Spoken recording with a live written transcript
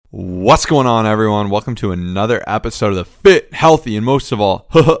What's going on, everyone? Welcome to another episode of the Fit, Healthy, and most of all,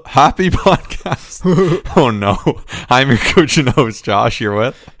 Happy podcast. Oh no, I'm your coach and host, Josh, here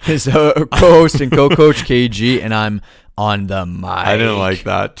with his co-host and co-coach, KG, and I'm on the mic. I didn't like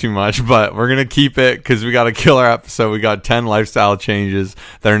that too much, but we're going to keep it because we got a killer episode. We got 10 lifestyle changes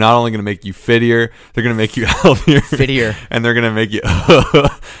that are not only going to make you fittier, they're going to make you healthier, and they're going to make you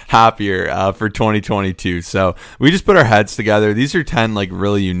happier for 2022. So we just put our heads together. These are 10 like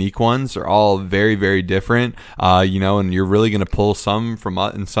really unique ones. They're all very, very different, and you're really going to pull some from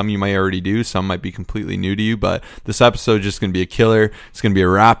us, and some you might already do. Some might be completely new to you, but this episode is just going to be a killer. It's going to be a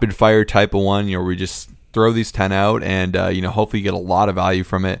rapid fire type of one, where we just throw these 10 out and, hopefully you get a lot of value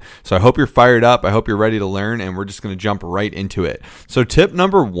from it. So I hope you're fired up. I hope you're ready to learn, and we're just going to jump right into it. So tip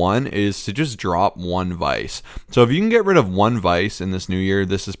number 1 is to just drop one vice. So if you can get rid of one vice in this new year,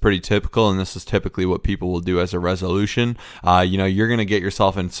 this is pretty typical, and this is typically what people will do as a resolution. You're going to get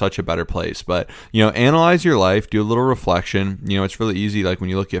yourself in such a better place. But, analyze your life, do a little reflection. It's really easy. Like when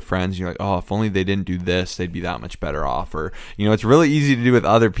you look at friends, you're like, oh, if only they didn't do this, they'd be that much better off. Or, it's really easy to do with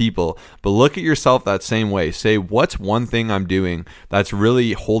other people, but look at yourself that same way. Say, what's one thing I'm doing that's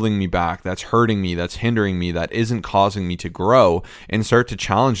really holding me back, that's hurting me, that's hindering me, that isn't causing me to grow, and start to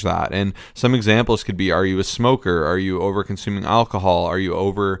challenge that. And some examples could be, are you a smoker? Are you over consuming alcohol? Are you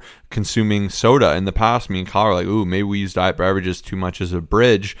over consuming soda? In the past, me and Kyle were like, ooh, maybe we use diet beverages too much as a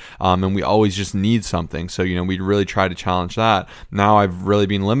bridge, and we always just need something. So, we'd really try to challenge that. Now I've really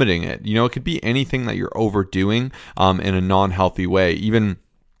been limiting it. It could be anything that you're overdoing in a non-healthy way, even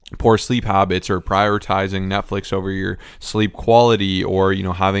poor sleep habits, or prioritizing Netflix over your sleep quality, or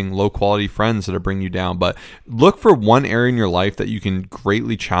having low quality friends that are bringing you down. But look for one area in your life that you can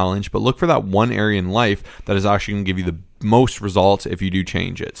greatly challenge, but look for that one area in life that is actually going to give you the most results if you do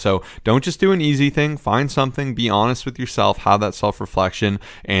change it. So don't just do an easy thing. Find something, be honest with yourself, have that self-reflection,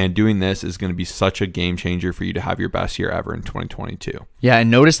 and doing this is going to be such a game changer for you to have your best year ever in 2022. Yeah,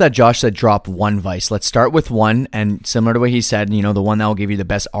 and notice that Josh said drop one vice. Let's start with one, and similar to what he said, the one that will give you the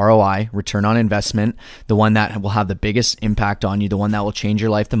best ROI, return on investment, the one that will have the biggest impact on you, the one that will change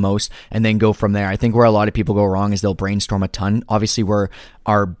your life the most, and then go from there. I think where a lot of people go wrong is they'll brainstorm a ton. Obviously, we're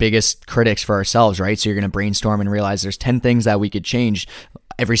our biggest critics for ourselves, right? So you're going to brainstorm and realize there's 10 things that we could change.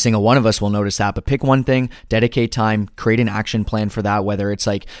 Every single one of us will notice that, but pick one thing, dedicate time, create an action plan for that, whether it's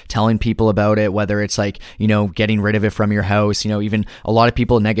like telling people about it, whether it's like, getting rid of it from your house, even a lot of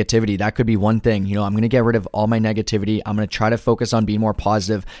people, negativity, that could be one thing. I'm going to get rid of all my negativity. I'm going to try to focus on being more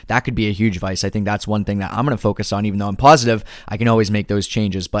positive. That could be a huge vice. I think that's one thing that I'm going to focus on. Even though I'm positive, I can always make those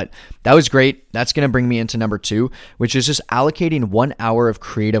changes. But that was great. That's going to bring me into number 2, which is just allocating 1 hour of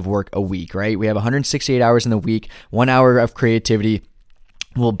creative work a week, right? We have 168 hours in the week, 1 hour of creativity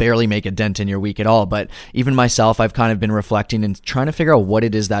will barely make a dent in your week at all. But even myself, I've kind of been reflecting and trying to figure out what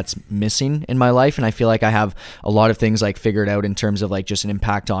it is that's missing in my life. And I feel like I have a lot of things like figured out in terms of like just an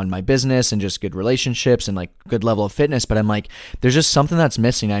impact on my business and just good relationships and like good level of fitness. But I'm like, there's just something that's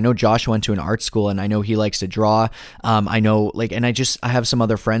missing. I know Josh went to an art school and I know he likes to draw. I know like, and I have some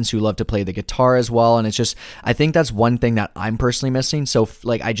other friends who love to play the guitar as well. And it's just, I think that's one thing that I'm personally missing. So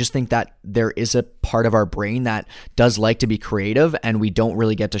like, I just think that there is a part of our brain that does like to be creative, and we don't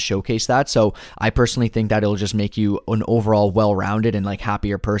really get to showcase that. So I personally think that it'll just make you an overall well-rounded and like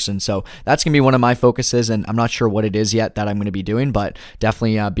happier person. So that's gonna be one of my focuses, and I'm not sure what it is yet that I'm gonna be doing, but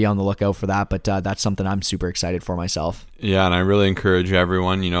definitely be on the lookout for that. But that's something I'm super excited for myself. Yeah, and I really encourage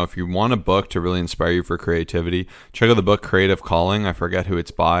everyone, if you want a book to really inspire you for creativity, check out the book Creative Calling. I forget who it's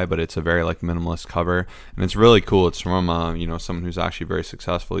by, but it's a very like minimalist cover, and it's really cool. It's from someone who's actually very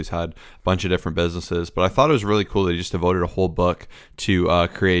successful. He's had a bunch of different businesses, but I thought it was really cool that he just devoted a whole book to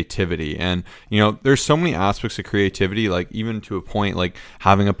creativity. And there's so many aspects of creativity, like even to a point like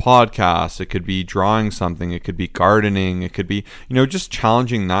having a podcast. It could be drawing something, it could be gardening, it could be just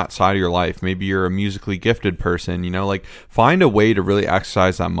challenging that side of your life. Maybe you're a musically gifted person, like find a way to really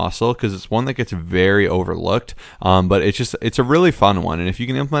exercise that muscle, because it's one that gets very overlooked, but it's a really fun one. And if you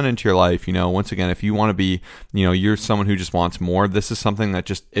can implement it into your life, once again, if you want to be you're someone who just wants more, this is something that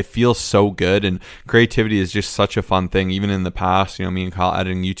just, it feels so good. And creativity is just such a fun thing. Even in the past, me and Kyle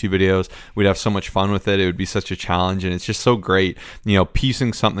editing YouTube videos, we'd have so much fun with it. It would be such a challenge, and it's just so great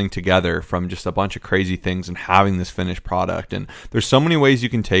piecing something together from just a bunch of crazy things and having this finished product. And there's so many ways you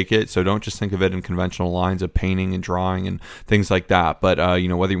can take it, so don't just think of it in conventional lines of painting and drawing and things like that. But whether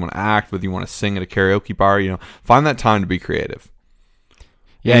you want to act, whether you want to sing at a karaoke bar, find that time to be creative.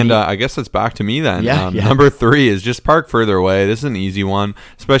 Yeah, and I guess that's back to me then. Number 3 is just park further away. This is an easy one,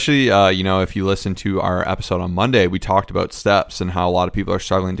 especially if you listen to our episode on Monday, we talked about steps and how a lot of people are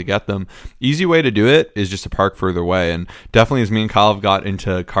struggling to get them. Easy way to do it is just to park further away. And definitely, as me and Kyle have got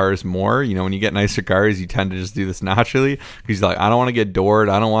into cars more, when you get nicer cars, you tend to just do this naturally, because like, I don't want to get doored.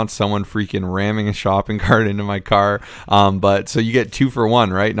 I don't want someone freaking ramming a shopping cart into my car. But so you get 2 for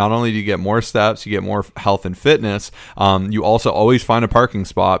 1, right? Not only do you get more steps, you get more health and fitness. You also always find a parking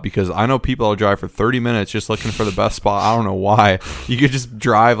spot, because I know people will drive for 30 minutes just looking for the best spot. I don't know why. You could just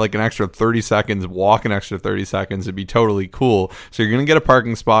drive like an extra 30 seconds, walk an extra 30 seconds. It'd be totally cool. So you're going to get a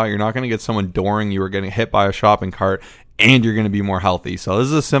parking spot. You're not going to get someone dooring you or getting hit by a shopping cart, and you're going to be more healthy. So this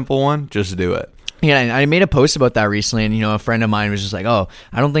is a simple one. Just do it. Yeah, and I made a post about that recently, and a friend of mine was just like, oh,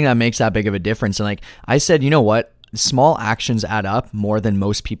 I don't think that makes that big of a difference. And like I said, you know what? Small actions add up more than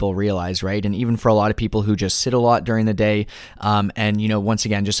most people realize, right? And even for a lot of people who just sit a lot during the day, and once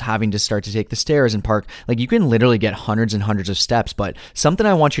again, just having to start to take the stairs and park, like you can literally get hundreds and hundreds of steps. But something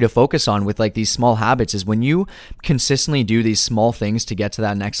I want you to focus on with like these small habits is when you consistently do these small things to get to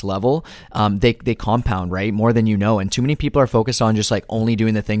that next level, they compound, right? More than you know. And too many people are focused on just like only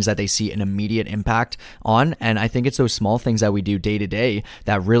doing the things that they see an immediate impact on. And I think it's those small things that we do day to day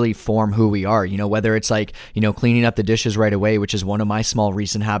that really form who we are. Whether it's like, cleaning up the dishes right away, which is one of my small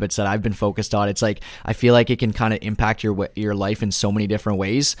recent habits that I've been focused on. It's like, I feel like it can kind of impact your life in so many different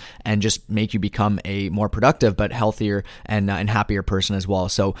ways and just make you become a more productive, but healthier and happier person as well.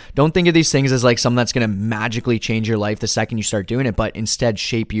 So don't think of these things as like something that's going to magically change your life the second you start doing it, but instead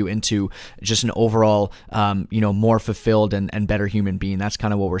shape you into just an overall, more fulfilled and better human being. That's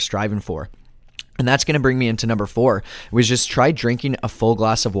kind of what we're striving for. And that's going to bring me into number 4, was just try drinking a full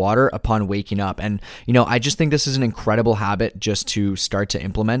glass of water upon waking up. And, I just think this is an incredible habit just to start to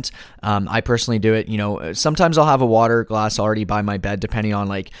implement. I personally do it. Sometimes I'll have a water glass already by my bed, depending on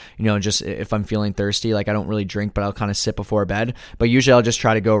like, just if I'm feeling thirsty. Like I don't really drink, but I'll kind of sip before bed. But usually I'll just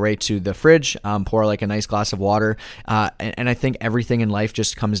try to go right to the fridge, pour like a nice glass of water. And I think everything in life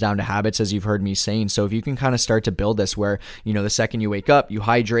just comes down to habits, as you've heard me saying. So if you can kind of start to build this where, the second you wake up, you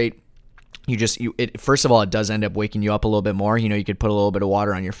hydrate. First of all, it does end up waking you up a little bit more. You could put a little bit of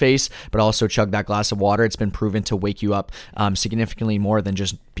water on your face, but also chug that glass of water. It's been proven to wake you up significantly more than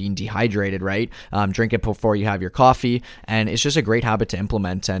just being dehydrated, right? Drink it before you have your coffee, and it's just a great habit to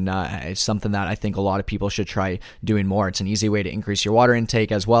implement, and it's something that I think a lot of people should try doing more. It's an easy way to increase your water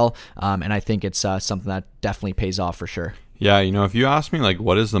intake as well, and I think it's something that definitely pays off for sure. Yeah, if you ask me like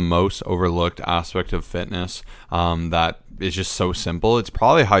what is the most overlooked aspect of fitness that is just so simple, it's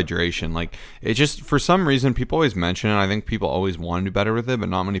probably hydration. Like it just, for some reason, people always mention it. I think people always want to do better with it, but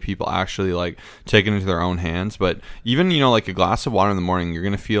not many people actually like take it into their own hands. But even, like a glass of water in the morning, you're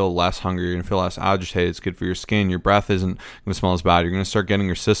going to feel less hungry. You're going to feel less agitated. It's good for your skin. Your breath isn't going to smell as bad. You're going to start getting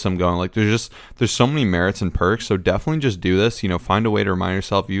your system going. Like there's so many merits and perks. So definitely just do this, find a way to remind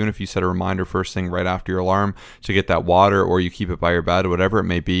yourself, even if you set a reminder first thing right after your alarm to get that water, or you keep it by your bed, whatever it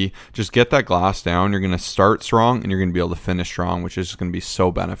may be, just get that glass down. You're going to start strong and you're going to be able to finish strong, which is going to be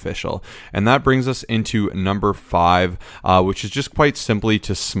so beneficial. And that brings us into number 5, which is just quite simply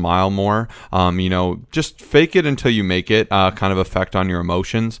to smile more. Just fake it until you make it kind of effect on your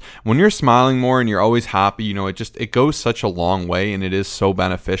emotions. When you're smiling more and you're always happy, it goes such a long way, and it is so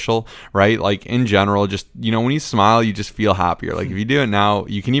beneficial, right? Like in general, just, when you smile, you just feel happier. Like if you do it now,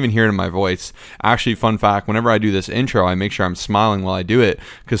 you can even hear it in my voice. Actually, fun fact, whenever I do this intro, I make sure I'm smiling while I do it,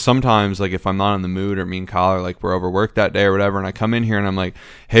 because sometimes like if I'm not in the mood, or me and Kyle are like we're overworked that day or whatever, and I come in here and I'm like,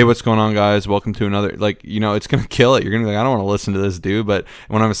 hey, what's going on, guys? Welcome to another, like, it's gonna kill it. You're gonna be like, I don't want to listen to this dude. But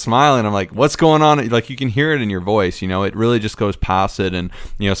when I'm smiling, I'm like, what's going on? Like you can hear it in your voice. It really just goes past it. And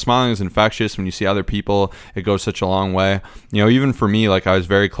smiling is infectious. When you see other people, it goes such a long way. Even for me, like I was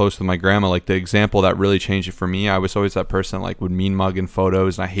very close with my grandma. Like the example that really changed it for me, I was always that person that like would mean mug in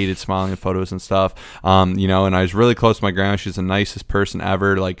photos, and I hated smiling in photos and stuff. And I was really close to my grandma. She's the nicest person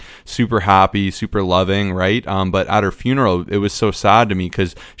ever, like super happy, super loving, right? But at her funeral, it was so sad to me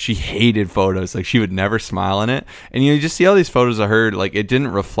because she hated photos. Like she would never smile in it. And you just see all these photos of her, like it didn't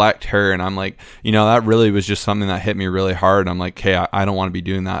reflect her. And I'm like, that really was just something that hit me really hard. I'm like, hey, I don't want to be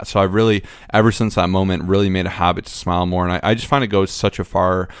doing that. So I've really, ever since that moment, really made a habit to smile more. And I just find it goes such a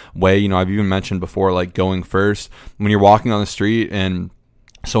far way. I've even mentioned before, like going first when you're walking on the street and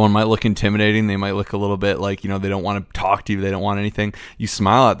Someone might look intimidating. They might look a little bit like, they don't want to talk to you. They don't want anything. You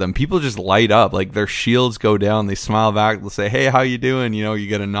smile at them. People just light up. Like their shields go down. They smile back. They'll say, hey, how you doing? You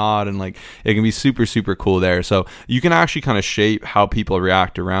get a nod, and like it can be super, super cool there. So you can actually kind of shape how people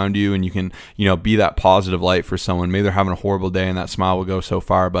react around you, and you can, be that positive light for someone. Maybe they're having a horrible day and that smile will go so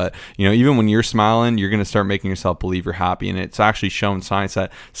far. But, even when you're smiling, you're going to start making yourself believe you're happy. And it's actually shown science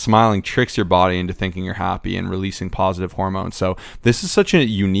that smiling tricks your body into thinking you're happy and releasing positive hormones. So this is such a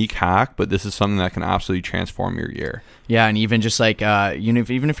unique hack, but this is something that can absolutely transform your year. Yeah, and even just like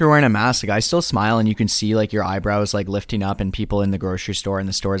even if you're wearing a mask, like I still smile, and you can see like your eyebrows like lifting up, and people in the grocery store and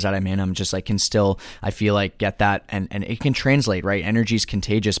the stores that I'm in, I'm just like can still, I feel like, get that, and it can translate, right? Energy is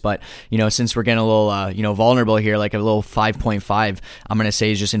contagious. But since we're getting a little vulnerable here, like a little 5.5, I'm gonna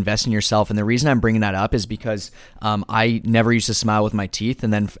say is just invest in yourself. And the reason I'm bringing that up is because I never used to smile with my teeth,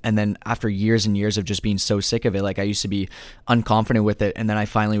 and then after years and years of just being so sick of it, like I used to be unconfident with it, and then I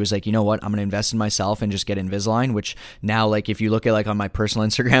finally was like, you know what, I'm gonna invest in myself and just get Invisalign, which now, like if you look at like on my personal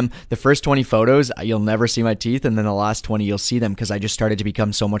Instagram, the first 20 photos you'll never see my teeth, and then the last 20 you'll see them, because I just started to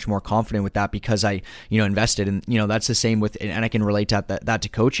become so much more confident with that, because I invested. And that's the same with, and I can relate that to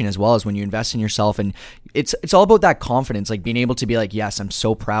coaching as well, as when you invest in yourself, and it's all about that confidence, like being able to be like, yes, I'm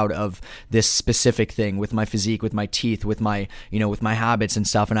so proud of this specific thing with my physique, with my teeth, with my with my habits and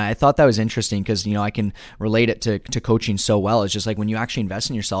stuff. And I thought that was interesting, because I can relate it to coaching so well. It's just like when you actually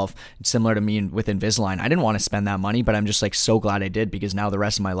invest in yourself, it's similar to me with Invisalign. I didn't want to spend that money, but I'm just like so glad I did, because now the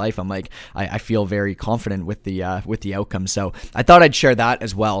rest of my life I'm like I feel very confident with the outcome. So I thought I'd share that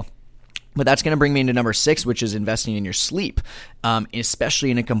as well. But that's going to bring me into number 6, which is investing in your sleep,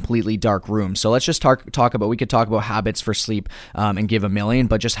 especially in a completely dark room. So let's just talk about, we could talk about habits for sleep and give a million,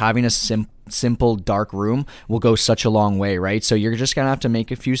 but just having a simple dark room will go such a long way, right? So you're just going to have to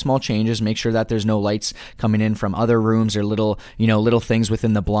make a few small changes, make sure that there's no lights coming in from other rooms, or little things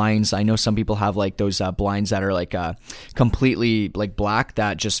within the blinds. I know some people have like those blinds that are like completely like black,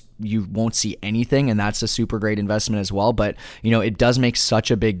 that just you won't see anything, and that's a super great investment as well. But it does make such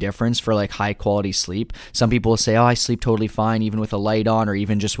a big difference for like high quality sleep. Some people will say, oh, I sleep totally fine even with a light on, or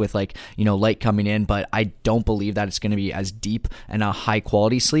even just with like light coming in, but I don't believe that it's going to be as deep and a high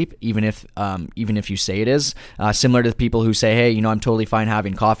quality sleep, even if you say it is. Similar to the people who say, hey, I'm totally fine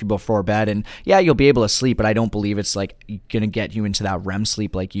having coffee before bed, and yeah, you'll be able to sleep, but I don't believe it's like going to get you into that REM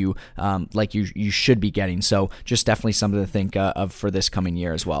sleep like you should be getting. So just definitely something to think of for this coming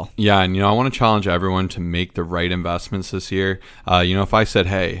year as well. Yeah, and I want to challenge everyone to make the right investments this year. If I said,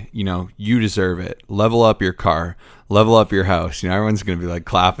 hey, you deserve it, level up your car, level up your house, everyone's going to be like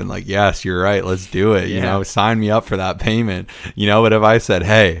clapping, like, yes, you're right, let's do it. Yeah. Sign me up for that payment. But if I said,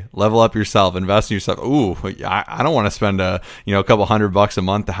 hey, level up yourself, invest in yourself, ooh, I don't want to spend a couple $100 a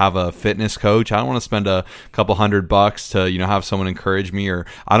month to have a fitness coach. I don't want to spend a couple $100 to have someone encourage me, or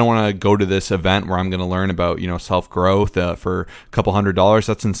I don't want to go to this event where I'm going to learn about self-growth for a couple $100.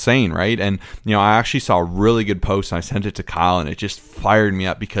 That's insane, right? And I actually saw a really good post, and I sent it to Kyle, and it just fired me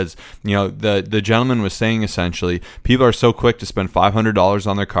up, because the gentleman was saying essentially, people are so quick to spend $500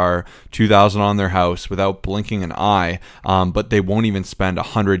 on their car, $2,000 on their house without blinking an eye, but they won't even spend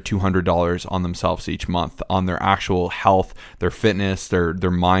 $100, $200 on themselves each month, on their actual health, their fitness, their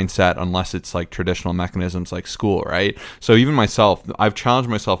mindset, unless it's like traditional mechanisms like school, right? So even myself, I've challenged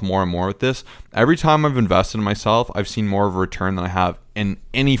myself more and more with this. Every time I've invested in myself, I've seen more of a return than I have in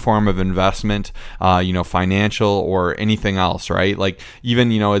any form of investment, financial or anything else, right? Like even,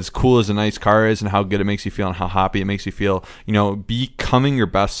 as cool as a nice car is and how good it makes you feel and how happy it makes you feel, becoming your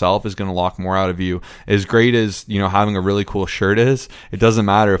best self is going to lock more out of you. As great as, having a really cool shirt is, it doesn't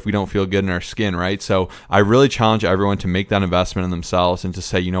matter if we don't feel good in our skin, right? So I really challenge everyone to make that investment in themselves and to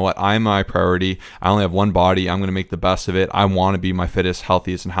say, I'm my priority. I only have one body. I'm going to make the best of it. I want to be my fittest,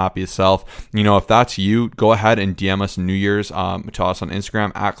 healthiest, and happiest self. If that's you, go ahead and DM us New Year's to us on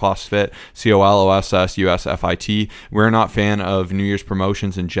Instagram at ClossFit, COLOSSUSFIT. We're not a fan of New Year's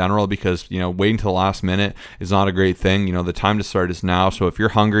promotions in general, because waiting till the last minute is not a great thing. The time to start is now. So if you're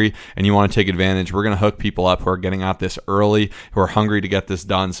hungry and you want to take advantage, we're going to hook people up who are getting at this early, who are hungry to get this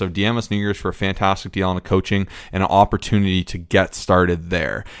done. So DM us New Year's for a fantastic deal on a coaching and an opportunity to get started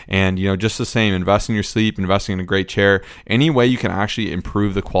there. And just the same, invest in your sleep, investing in a great chair, any way you can actually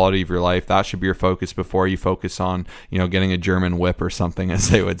improve the quality of your life, that should be your focus before you focus on getting a German whip or something, as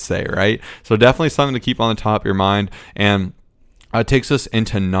they would say, right? So definitely something to keep on the top of your mind. And Takes us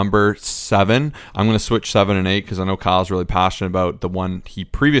into number 7. I'm going to switch 7 and 8 because I know Kyle's really passionate about the one he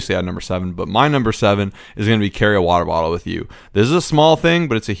previously had, number 7. But my number 7 is going to be carry a water bottle with you. This is a small thing,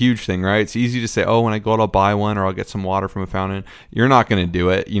 but it's a huge thing, right? It's easy to say, oh, when I go out, I'll buy one or I'll get some water from a fountain. You're not going to do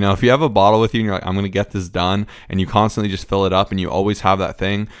it. You know, if you have a bottle with you and you're like, I'm going to get this done, and you constantly just fill it up and you always have that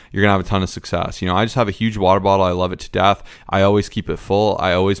thing, you're going to have a ton of success. You know, I just have a huge water bottle. I love it to death. I always keep it full.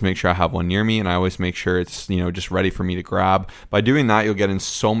 I always make sure I have one near me, and I always make sure it's, you know, just ready for me to grab. By doing that, you'll get in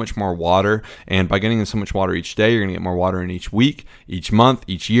so much more water, and by getting in so much water each day, you're going to get more water in each week, each month,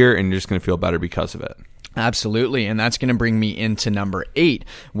 each year, and you're just going to feel better because of it. Absolutely. And that's going to bring me into number 8,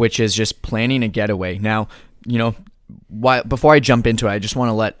 which is just planning a getaway. Now, you know, before I jump into it, I just want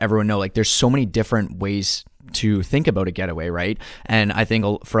to let everyone know, like, there's so many different ways to think about a getaway, right? And I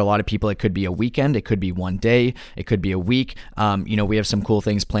think for a lot of people, it could be a weekend, it could be one day, it could be a week. You know, we have some cool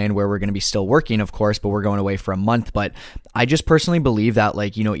things planned where we're going to be still working, of course, but we're going away for a month. But I just personally believe that,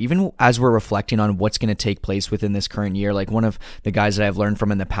 like, you know, even as we're reflecting on what's going to take place within this current year, like one of the guys that I've learned from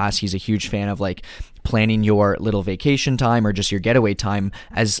in the past, he's a huge fan of like planning your little vacation time or just your getaway time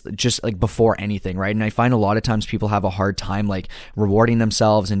as just like before anything, right? And I find a lot of times people have a hard time like rewarding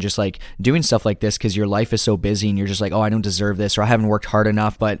themselves and just like doing stuff like this because your life is so busy and you're just like, oh, I don't deserve this, or I haven't worked hard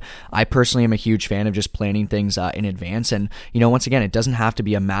enough. But I personally am a huge fan of just planning things in advance. And, you know, once again, it doesn't have to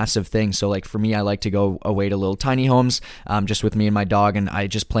be a massive thing. So like for me, I like to go away to little tiny homes just with me and my dog. And I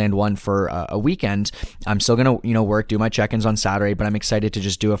just planned one for a weekend. I'm still going to, you know, do my check-ins on Saturday, but I'm excited to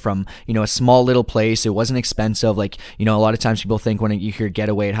just do it from, you know, a small little place. It wasn't expensive. Like, you know, a lot of times people think when you hear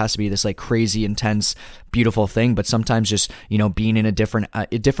getaway, it has to be this like crazy, intense, beautiful thing. But sometimes just, you know, being in a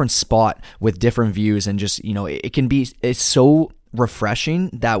different spot with different views and just, you know, it's so refreshing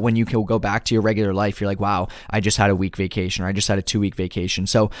that when you can go back to your regular life, you're like, wow, I just had a week vacation, or I just had a 2-week vacation.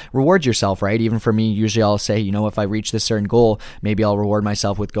 So reward yourself, right? Even for me, usually I'll say, you know, if I reach this certain goal, maybe I'll reward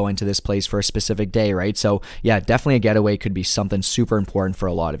myself with going to this place for a specific day, right? So yeah, definitely a getaway could be something super important for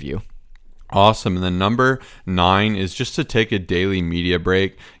a lot of you. Awesome. And then number 9 is just to take a daily media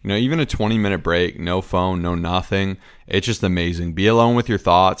break. You know, even a 20-minute break, no phone, no nothing. It's just amazing. Be alone with your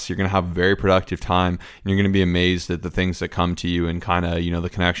thoughts. You're going to have a very productive time, and you're going to be amazed at the things that come to you and kind of, you know, the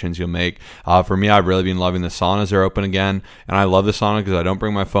connections you'll make. For me, I've really been loving the saunas are open again, and I love the sauna because I don't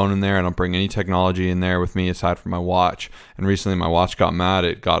bring my phone in there. I don't bring any technology in there with me aside from my watch. And recently my watch got mad.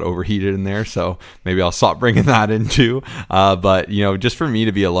 It got overheated in there, so maybe I'll stop bringing that in too. But, you know, just for me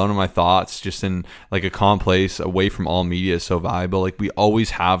to be alone in my thoughts, just in like a calm place away from all media is so valuable. Like, we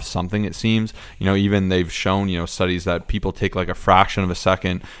always have something, it seems. You know, even they've shown, you know, studies that people take like a fraction of a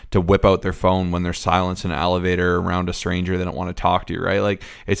second to whip out their phone when there's silence in an elevator around a stranger they don't want to talk to you, right? Like,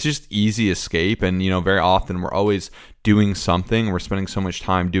 it's just easy escape. And, you know, very often we're always doing something. We're spending so much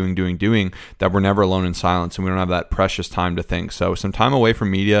time doing that we're never alone in silence, and we don't have that precious time to think. So some time away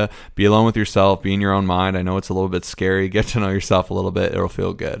from media, be alone with yourself, be in your own mind. I know it's a little bit scary. Get to know yourself a little bit. It'll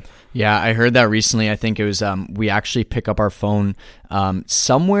feel good. Yeah, I heard that recently. I think it was we actually pick up our phone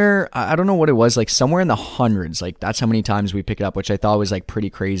somewhere, I don't know what it was, like somewhere in the hundreds. Like, that's how many times we pick it up, which I thought was like pretty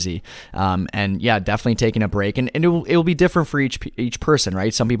crazy. And yeah, definitely taking a break, and it'll be different for each person,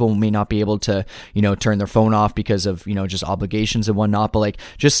 right? Some people may not be able to, you know, turn their phone off because of, you know, just obligations and whatnot, but like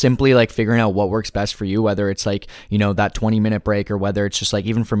just simply like figuring out what works best for you, whether it's like, you know, that 20-minute break, or whether it's just like,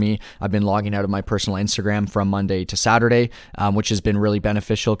 even for me, I've been logging out of my personal Instagram from Monday to Saturday, which has been really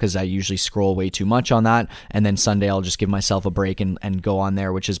beneficial because I usually scroll way too much on that. And then Sunday, I'll just give myself a break and go on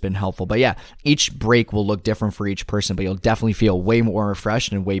there, which has been helpful. But yeah, each break will look different for each person, but you'll definitely feel way more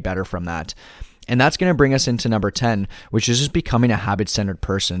refreshed and way better from that. And that's going to bring us into number 10, which is just becoming a habit-centered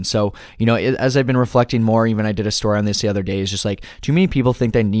person. So, you know, as I've been reflecting more, even I did a story on this the other day, is just like, too many people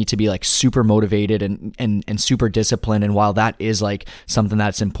think they need to be like super motivated and super disciplined. And while that is like something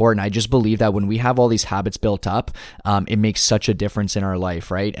that's important, I just believe that when we have all these habits built up, it makes such a difference in our life,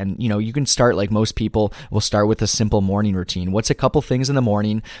 right? And, you know, you can start, like most people will start with a simple morning routine. What's a couple things in the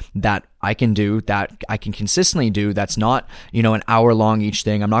morning that I can do, that I can consistently do, that's not, you know, an hour long each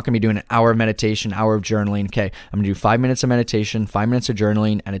thing. I'm not going to be doing an hour of meditation, hour of journaling. Okay, I'm going to do 5 minutes of meditation, 5 minutes of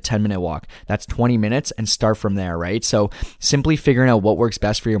journaling, and a 10-minute walk. That's 20 minutes, and start from there, right? So simply figuring out what works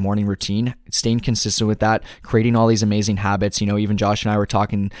best for your morning routine, staying consistent with that, creating all these amazing habits. You know, even Josh and I were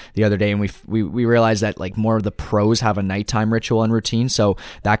talking the other day, and we realized that like more of the pros have a nighttime ritual and routine. So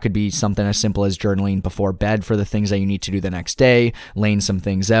that could be something as simple as journaling before bed for the things that you need to do the next day, laying some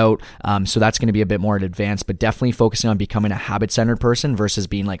things out. So that's going to be a bit more advanced, but definitely focusing on becoming a habit-centered person versus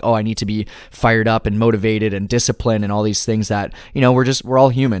being like, oh, I need to be fired up and motivated and disciplined and all these things that, we're all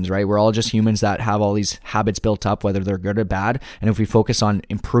humans, right? We're all just humans that have all these habits built up, whether they're good or bad. And if we focus on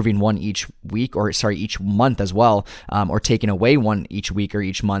improving one each month as well, or taking away one each week or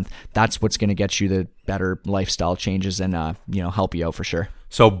each month, that's what's going to get you the better lifestyle changes and, help you out for sure.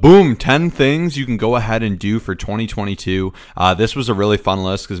 So boom, 10 things you can go ahead and do for 2022. This was a really fun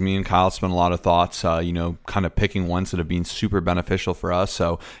list because me and Kyle spent a lot of thoughts, kind of picking ones that have been super beneficial for us.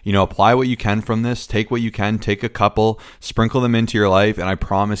 So, apply what you can from this, take what you can, take a couple, sprinkle them into your life, and I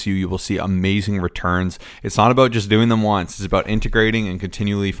promise you will see amazing returns. It's not about just doing them once. It's about integrating and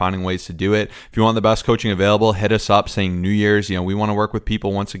continually finding ways to do it. If you want the best coaching available, hit us up saying New Year's. We want to work with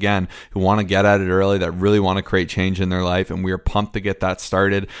people once again who want to get at it early, that really want to create change in their life, and we are pumped to get that started.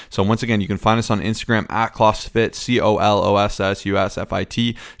 So once again, you can find us on Instagram at ClossFit,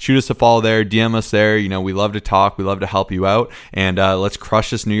 COLOSSUSFIT. Shoot us a follow there, DM us there. We love to talk. We love to help you out. And let's crush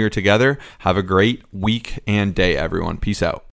this new year together. Have a great week and day, everyone. Peace out.